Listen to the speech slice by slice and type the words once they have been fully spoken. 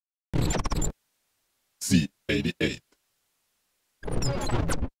C88.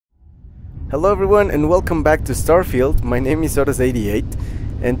 Hello everyone and welcome back to Starfield. My name is Sodas88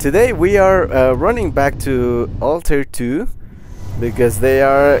 and today we are running back to Altair 2 because they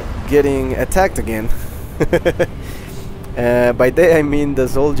are getting attacked again. By they I mean the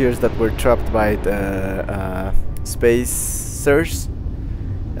soldiers that were trapped by the spacers,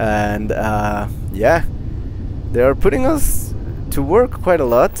 and yeah, they are putting us to work quite a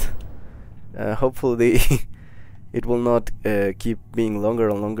lot. Hopefully it will not keep being longer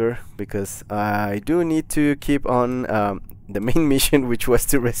and longer, because I do need to keep on the main mission, which was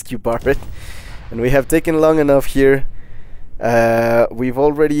to rescue Barret, and we have taken long enough here. We've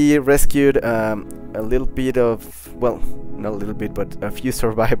already rescued a little bit of, well, not a little bit, but a few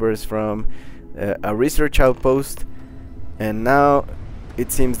survivors from a research outpost, and now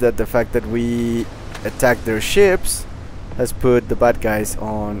it seems that the fact that we attacked their ships has put the bad guys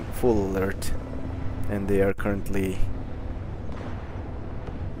on full alert, and they are currently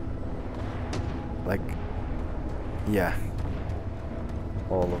like, yeah,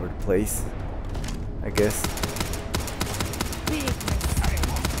 all over the place, I guess.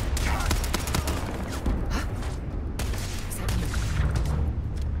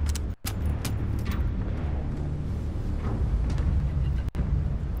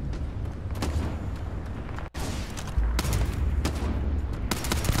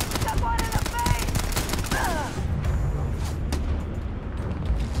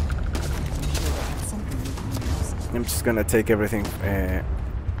 I'm just gonna take everything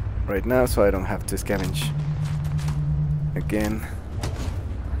right now so I don't have to scavenge again.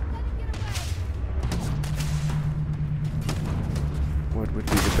 What would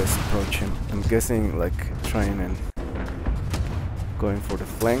be the best approach? I'm guessing like trying and going for the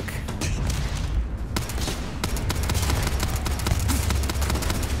flank.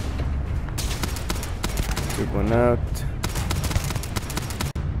 Took one out.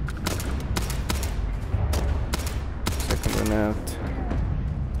 Second one out.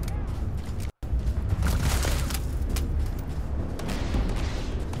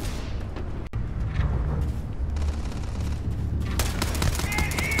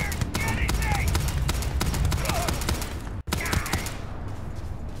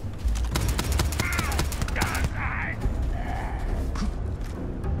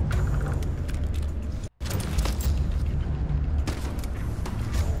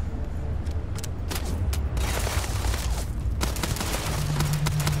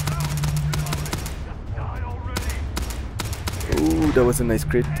 Ooh, that was a nice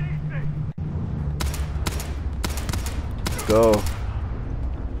crit. Go.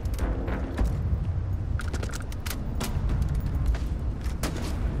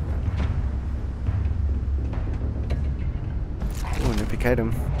 Oh, an epic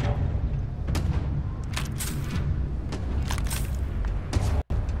item.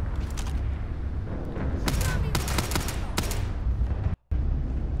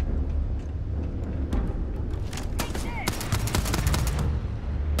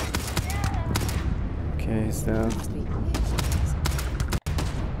 Okay, he's down.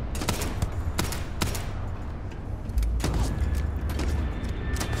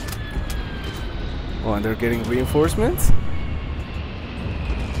 Oh, and they're getting reinforcements?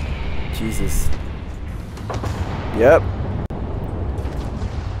 Jesus. Yep.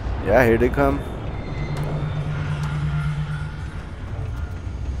 Yeah, here they come.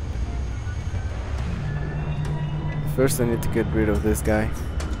 First I need to get rid of this guy.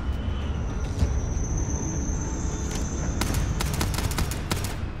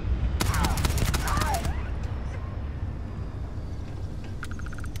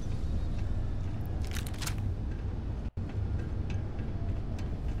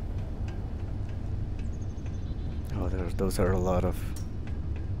 Oh, those are a lot of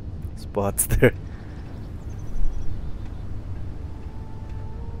spots there.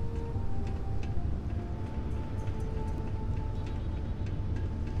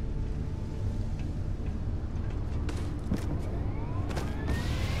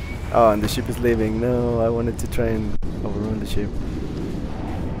 Oh, and the ship is leaving. No, I wanted to try and overrun the ship.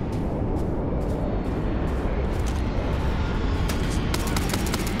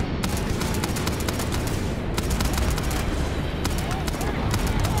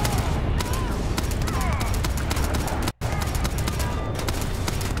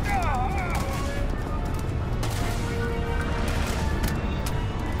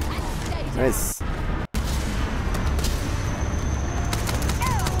 Nice.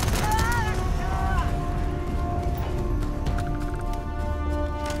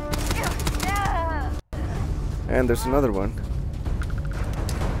 And there's another one.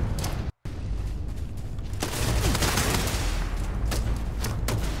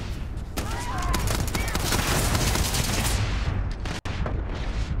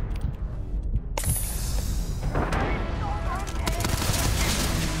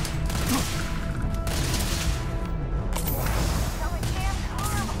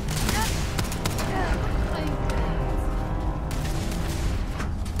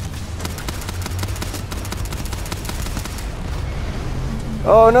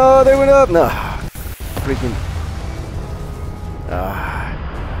 Oh no, they went up! No! Freaking... Ah.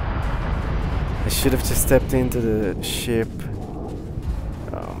 I should have just stepped into the ship.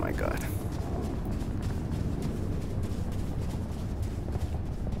 Oh my god.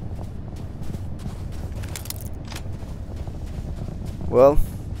 Well,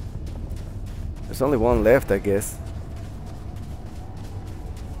 there's only one left, I guess.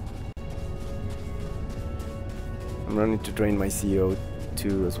 I'm running to drain my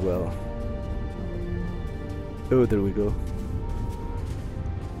CO2 as well. Oh, there we go.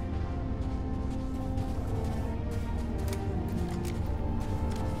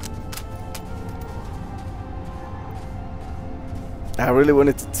 I really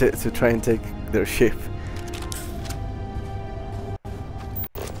wanted to try and take their ship.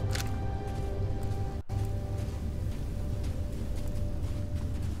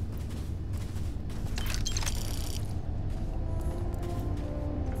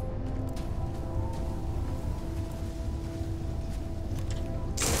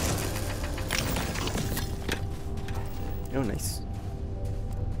 Oh, nice.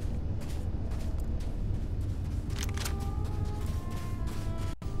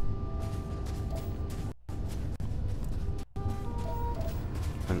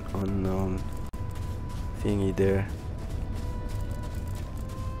 An unknown thingy there.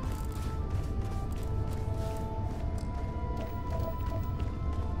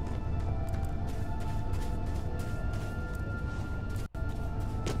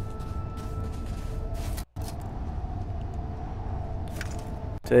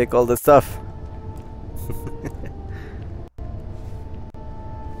 Take all the stuff.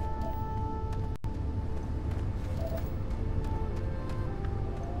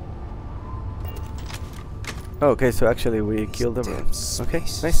 Okay, so actually we killed everyone. Okay,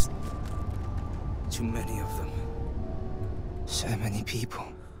 nice. Too many of them. So many people.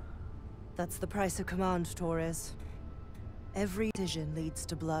 That's the price of command, Torres. Every decision leads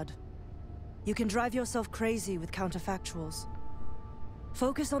to blood. You can drive yourself crazy with counterfactuals.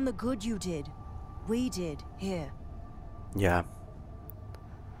 Focus on the good you did. We did here. Yeah.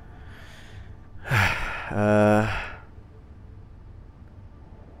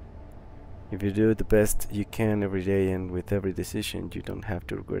 If you do the best you can every day and with every decision, you don't have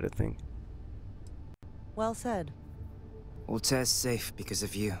to regret a thing. Well said. Altair's safe because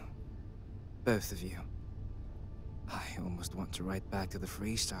of you. Both of you. I almost want to write back to the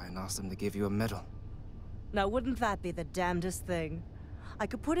Freestar and ask them to give you a medal. Now wouldn't that be the damnedest thing? I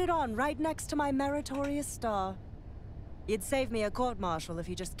could put it on right next to my meritorious star. You'd save me a court-martial if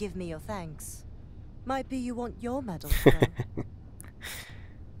you just give me your thanks. Might be you want your medal, though.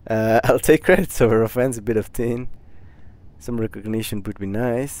 I'll take credits over offense, a bit of tin. Some recognition would be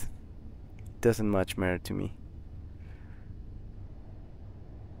nice. Doesn't much matter to me.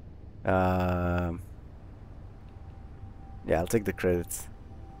 Yeah, I'll take the credits.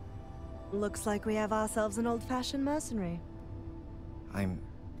 Looks like we have ourselves an old-fashioned mercenary. I'm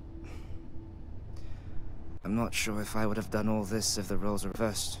not sure if I would have done all this if the roles were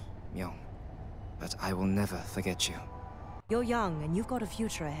reversed, Myung. But I will never forget you. You're young, and you've got a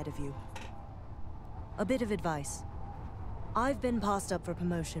future ahead of you. A bit of advice. I've been passed up for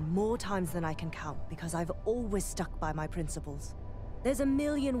promotion more times than I can count because I've always stuck by my principles. There's a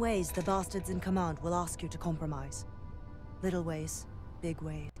million ways the bastards in command will ask you to compromise. Little ways, big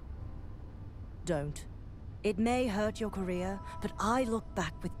ways. Don't. It may hurt your career, but I look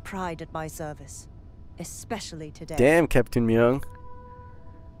back with pride at my service. Especially today. Damn, Captain Myung.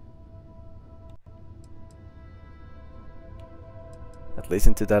 At least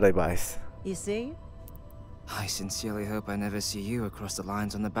into that advice. You see? I sincerely hope I never see you across the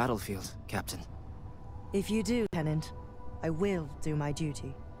lines on the battlefield, Captain. If you do, Lieutenant, I will do my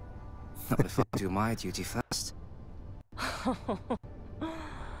duty. Not if I do my duty first.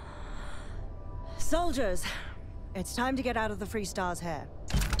 Soldiers, it's time to get out of the Free Star's hair.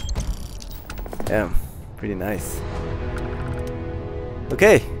 Damn, pretty nice.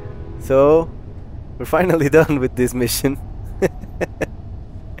 Okay, so we're finally done with this mission.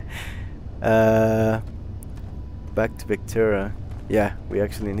 Back to Vectera. Yeah, we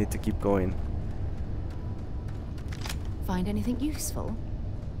actually need to keep going. Find anything useful?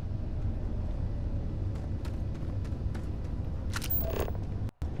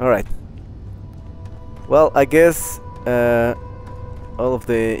 Alright. Well, I guess all of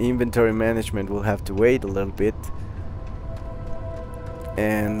the inventory management will have to wait a little bit.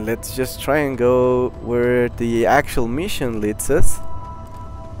 And let's just try and go where the actual mission leads us.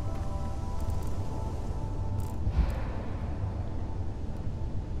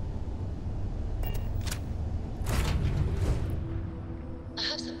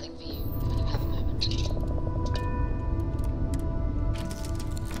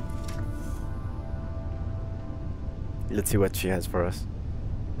 Let's see what she has for us.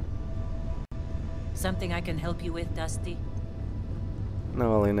 Something I can help you with, Dusty?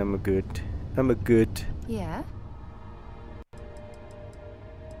 No, Ellen, I'm a good. I'm a good. Yeah?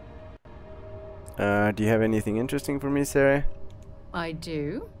 Do you have anything interesting for me, Sarah? I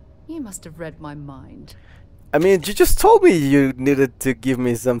do. You must have read my mind. I mean, you just told me you needed to give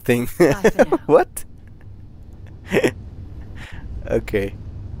me something. Bye for now. What? Okay.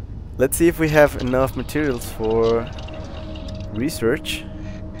 Let's see if we have enough materials for research.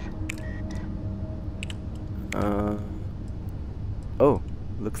 Oh,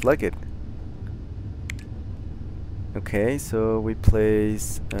 looks like it. Okay, so we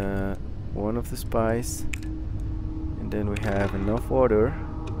place one of the spice, and then we have enough water.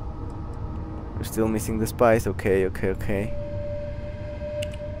 We're still missing the spice. Okay, okay, okay.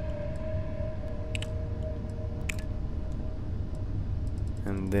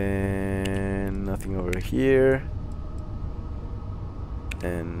 And then nothing over here.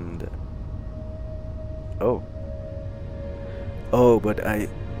 And oh, but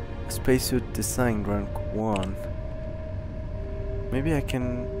spacesuit design rank 1. Maybe I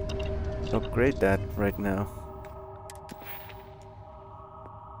can upgrade that right now.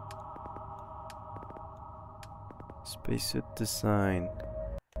 Spacesuit design.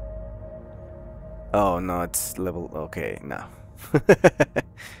 Oh no, it's level. Okay, no.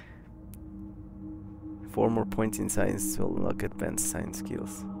 4 more points in science to unlock advanced science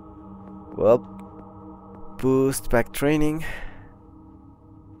skills. Well, boost back training.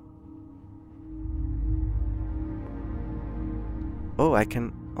 Oh, I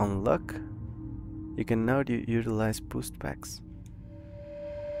can unlock. You can now utilize boost packs.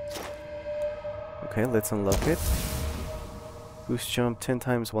 Okay, let's unlock it. Boost jump 10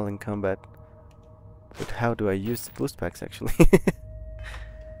 times while in combat. But how do I use the boost packs actually?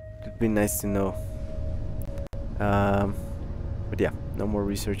 It'd be nice to know. But yeah, no more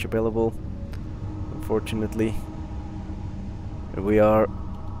research available, unfortunately. We are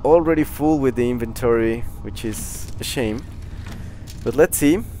already full with the inventory, which is a shame. But let's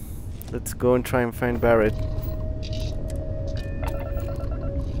see. Let's go and try and find Barret.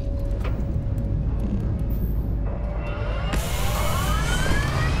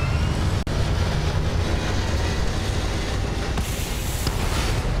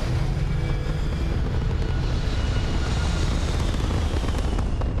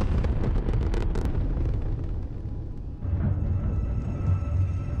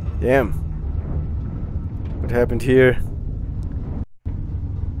 Damn. What happened here?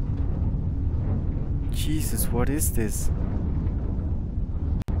 Jesus, what is this?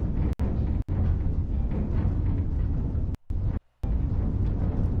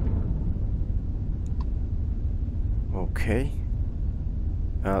 Okay.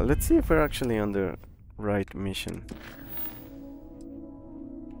 Let's see if we're actually on the right mission.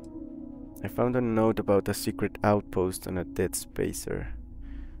 I found a note about a secret outpost on a dead spacer.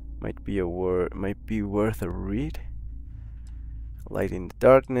 Might be worth a read. Light in the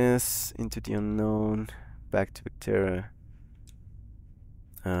darkness, into the unknown, back to Vectera.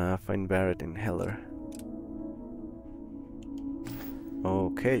 Find Barret in Heller.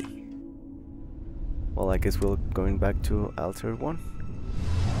 Okay. Well, I guess we're going back to Alter 1.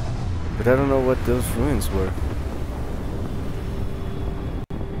 But I don't know what those ruins were.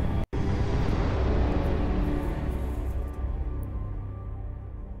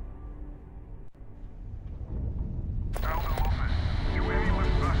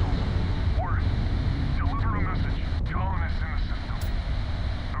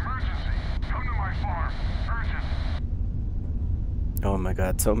 Oh my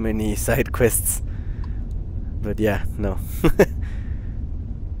god, so many side quests. But yeah, no.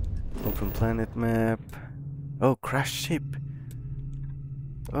 Open planet map. Oh, crash ship.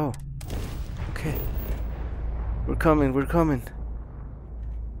 Oh, okay. We're coming, we're coming.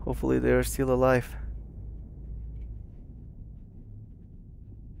 Hopefully they're still alive.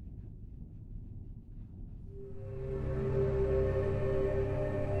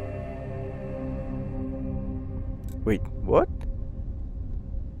 Wait, what?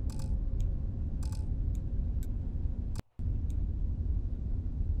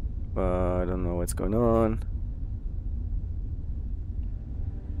 I don't know what's going on.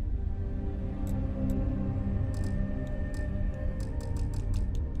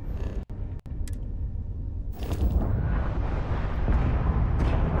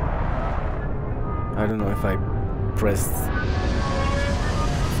 I don't know if I pressed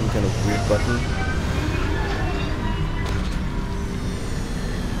some kind of weird button.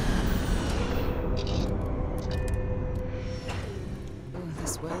 Oh,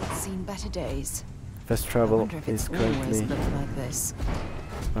 this world's seen better days. Fast I travel wonder if it's is always currently looked like this.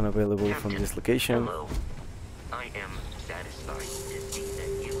 unavailable from this location. Hello. I am satisfied to see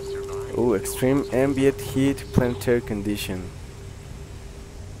that you survived. Oh, extreme ambient heat, planetary condition.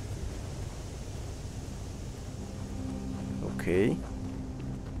 Okay.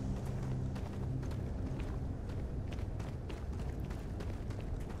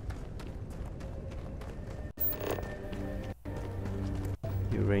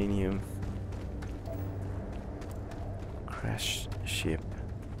 Uranium. Crash ship.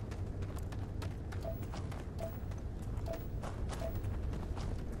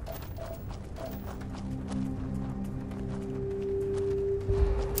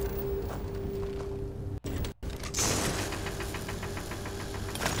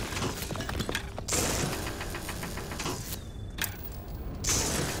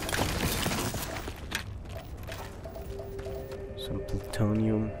 Some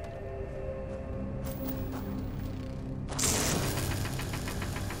plutonium.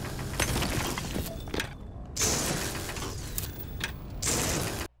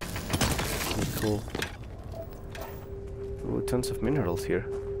 Nickel. Ooh, tons of minerals here.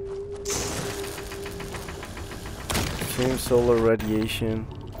 Extreme solar radiation.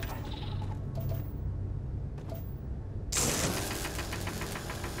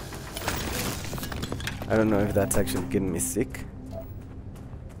 I don't know if that's actually getting me sick.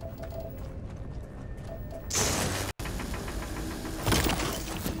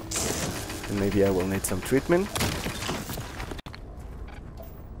 And maybe I will need some treatment.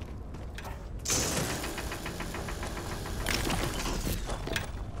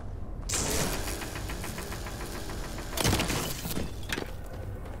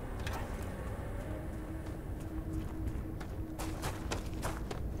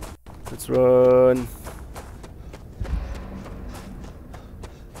 Let's run.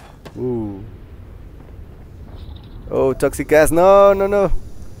 Ooh. Oh, toxic gas. No, no, no.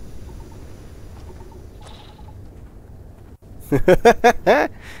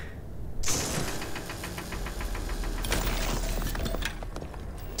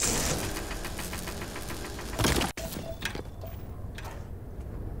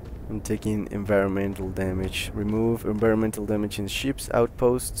 I'm taking environmental damage. Remove environmental damage in ships,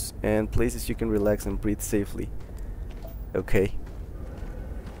 outposts, and places you can relax and breathe safely. Okay.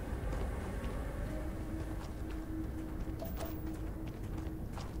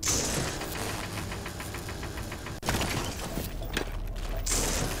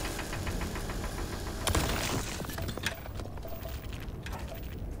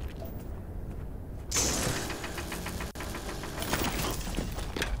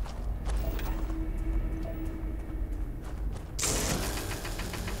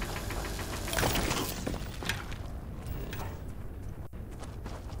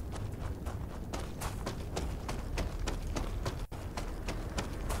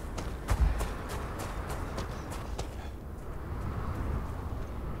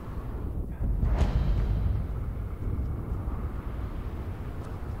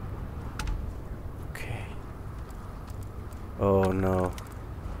 Oh no.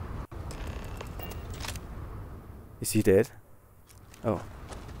 Is he dead? Oh.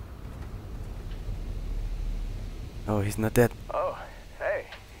 Oh, he's not dead. Oh, hey,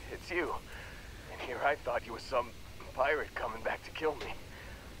 it's you. And here I thought you was some pirate coming back to kill me.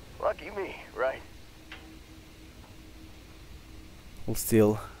 Lucky me, right? Well,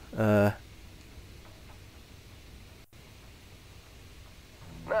 still,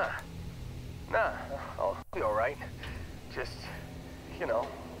 Nah, I'll be alright. Just, you know,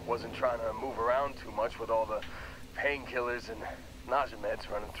 wasn't trying to move around too much with all the painkillers and nausea meds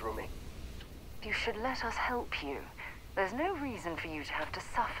running through me. You should let us help you. There's no reason for you to have to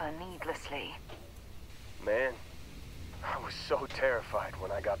suffer needlessly. Man, I was so terrified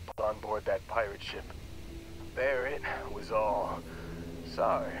when I got put on board that pirate ship. Barret was all,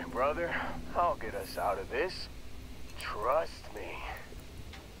 "Sorry, brother, I'll get us out of this. Trust me."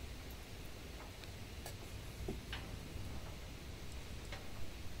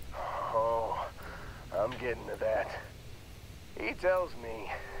 Oh, I'm getting to that. He tells me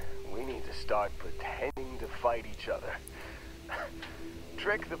we need to start pretending to fight each other.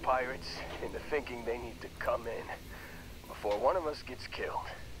 Trick the pirates into thinking they need to come in before one of us gets killed.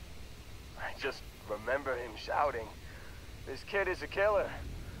 I just remember him shouting, "This kid is a killer.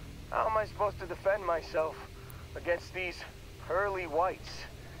 How am I supposed to defend myself against these pearly whites?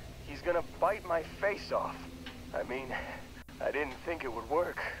 He's gonna bite my face off." I mean, I didn't think it would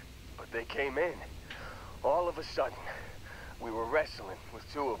work, but they came in. All of a sudden, we were wrestling with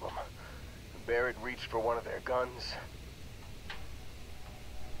two of them. Barret reached for one of their guns.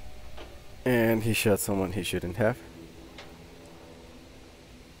 And he shot someone he shouldn't have.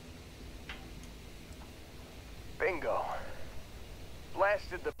 Bingo.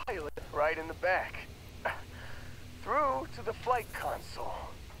 Blasted the pilot right in the back. Through to the flight console.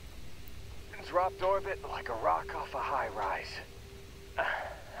 Dropped orbit like a rock off a high rise.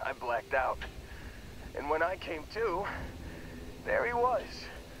 I blacked out. And when I came to, there he was.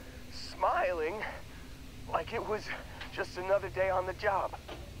 Smiling like it was just another day on the job.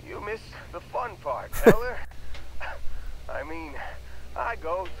 You missed the fun part, Heller. I mean, I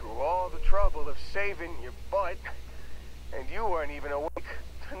go through all the trouble of saving your butt, and you weren't even awake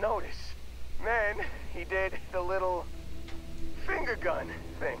to notice. Then he did the little finger gun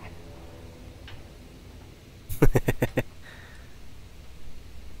thing.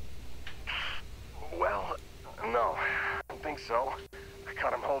 Well, no, I don't think so. I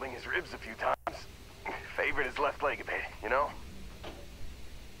caught him holding his ribs a few times. Favored his left leg a bit, you know?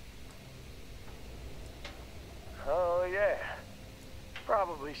 Oh, yeah.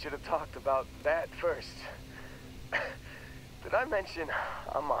 Probably should have talked about that first. Did I mention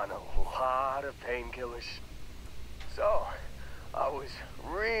I'm on a lot of painkillers? So, I was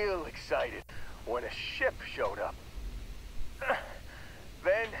real excited when a ship showed up.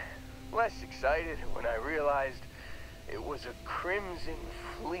 Then, less excited when I realized it was a Crimson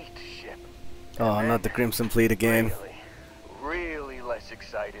Fleet ship. Oh, not the Crimson Fleet again. Really less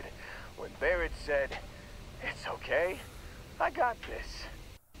excited when Barret said, "It's okay, I got this."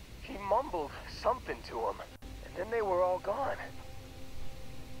 He mumbled something to him, and then they were all gone.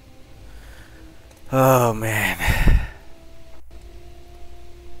 Oh man.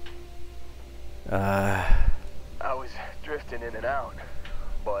 I was drifting in and out,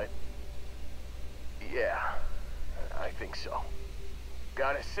 but yeah, I think so.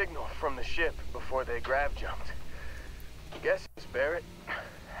 Got a signal from the ship before they grav jumped. Guess it's Barret.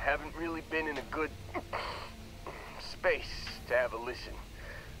 Haven't really been in a good space to have a listen.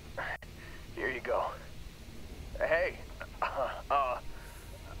 Here you go. Hey,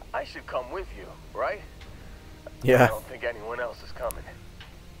 I should come with you, right? Yeah. I don't think anyone else is coming.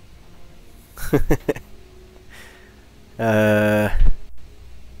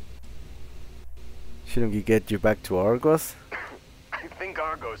 Shouldn't we get you back to Argos? I think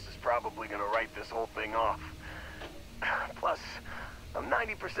Argos is probably gonna write this whole thing off. Plus, I'm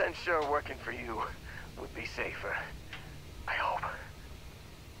 90% sure working for you would be safer. I hope.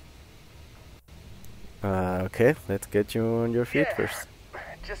 Okay, let's get you on your feet Yeah. first.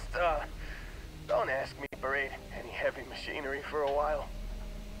 Just, don't ask me to parade any heavy machinery for a while.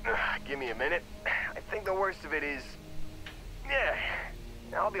 Give me a minute. I think the worst of it is... Yeah,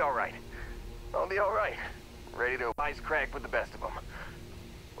 I'll be alright. I'll be alright. Ready to wisecrack with the best of them.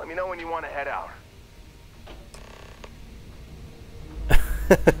 Let me know when you want to head out.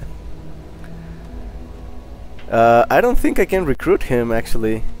 I don't think I can recruit him,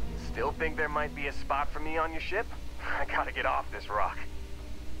 actually. Still think there might be a spot for me on your ship? I gotta get off this rock.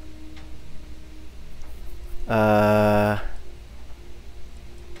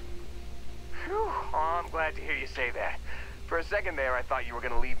 Phew. Oh, I'm glad to hear you say that. For a second there, I thought you were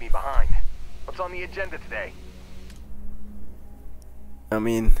gonna leave me behind. What's on the agenda today? I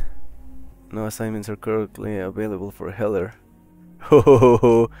mean, no assignments are currently available for Heller.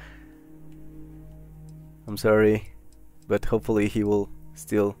 Ho. I'm sorry, but hopefully he will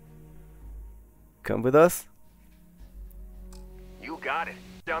still come with us. You got it.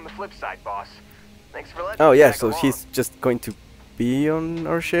 On the flip side, boss. Thanks for letting Oh me yeah, tag so along. he's just going to be on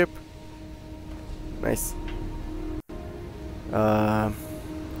our ship. Nice.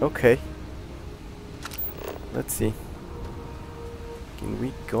 Okay. Let's see. Can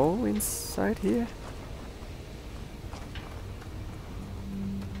we go inside here?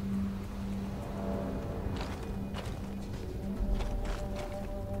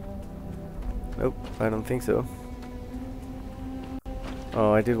 Nope, I don't think so.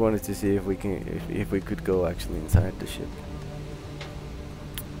 Oh, I did wanted to see if we can, if we could go actually inside the ship.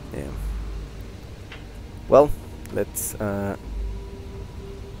 Yeah. Well, let's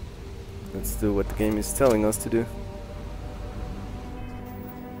do what the game is telling us to do.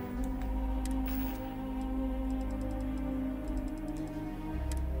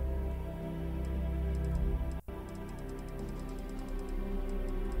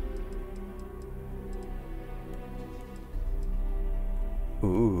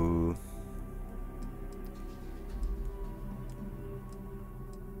 Ooh.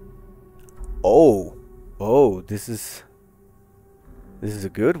 Oh, this is a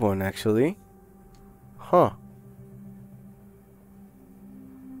good one actually. Huh.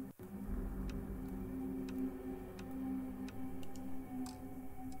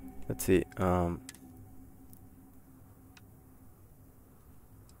 Let's see.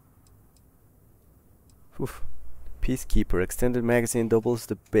 Oof. Peacekeeper. Extended magazine doubles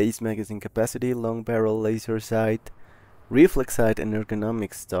the base magazine capacity. Long barrel, laser sight, reflex sight, and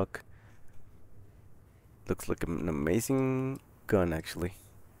ergonomic stock. Looks like an amazing gun, actually.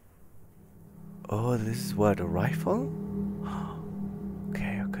 Oh, this is what, a rifle?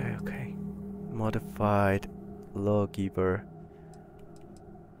 Okay, okay, okay. Modified lawgiver.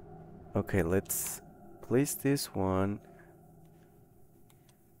 Okay, let's place this one,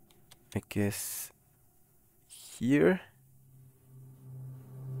 I guess, here.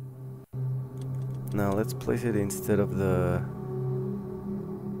 Now let's place it instead of the...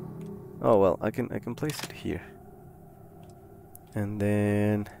 Oh well, I can place it here. And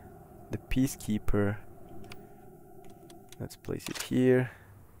then the peacekeeper, let's place it here.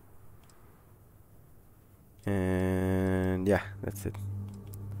 And yeah, that's it.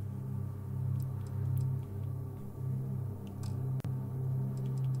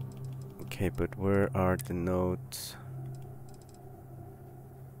 Okay, but where are the notes?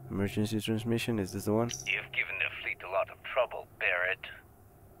 Emergency transmission, is this the one? You've given the fleet a lot of trouble, Barret.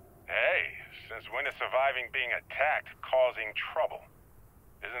 Hey, since when is surviving being attacked causing trouble?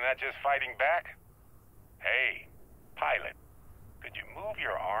 Isn't that just fighting back? Hey, pilot, could you move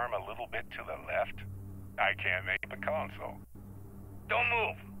your arm a little bit to the left? I can't make the console. Don't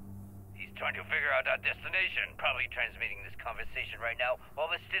move. He's trying to figure out our destination, probably transmitting this conversation right now while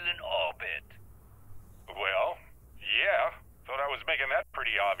we're still in orbit. Well, yeah. Thought I was making that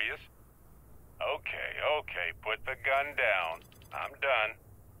pretty obvious. Okay, put the gun down. I'm done.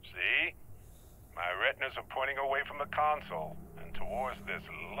 See? My retinas are pointing away from the console and towards this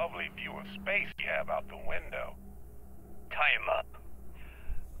lovely view of space you have out the window. Tie him up.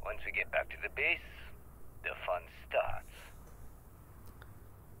 Once we get back to the base, the fun starts.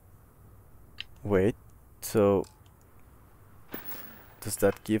 Wait, so does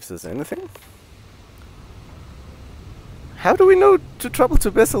that give us anything? How do we know to travel to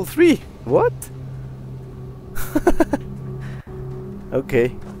vessel 3? What?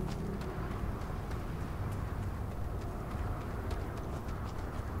 Okay.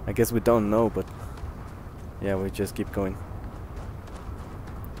 I guess we don't know, but yeah, we just keep going.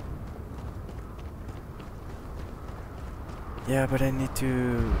 Yeah, but I need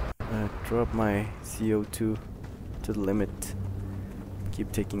to drop my CO2 to the limit.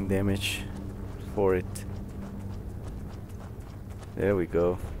 Keep taking damage for it. There we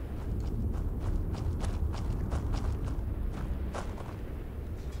go.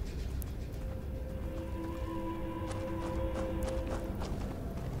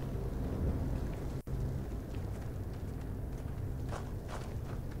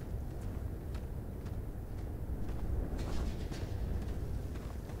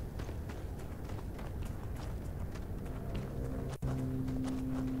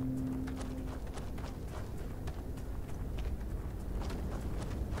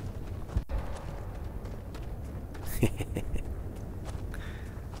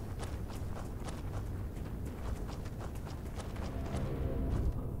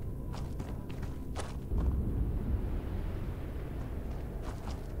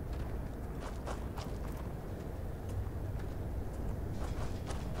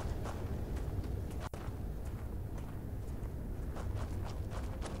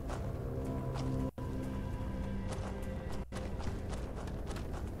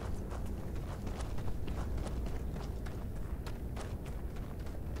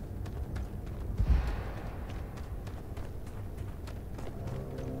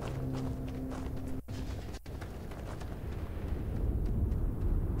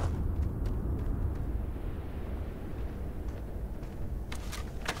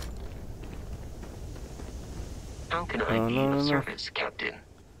 How can I be of service, Captain?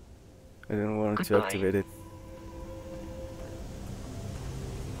 I didn't want to Goodbye. activate it.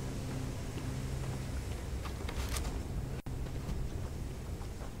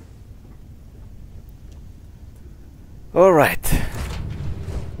 All right.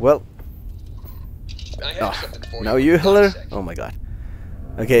 Well. Now you, Hiller? Oh my god.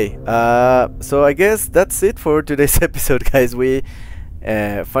 Okay. So I guess that's it for today's episode, guys. We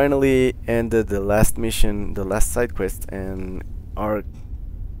finally ended the last mission, the last side quest, and are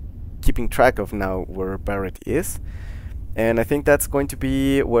keeping track of now where Barret is. And I think that's going to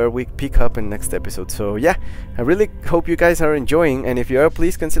be where we pick up in next episode. So yeah, I really hope you guys are enjoying, and if you are,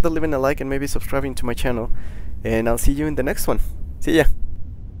 please consider leaving a like and maybe subscribing to my channel. And I'll see you in the next one. See ya!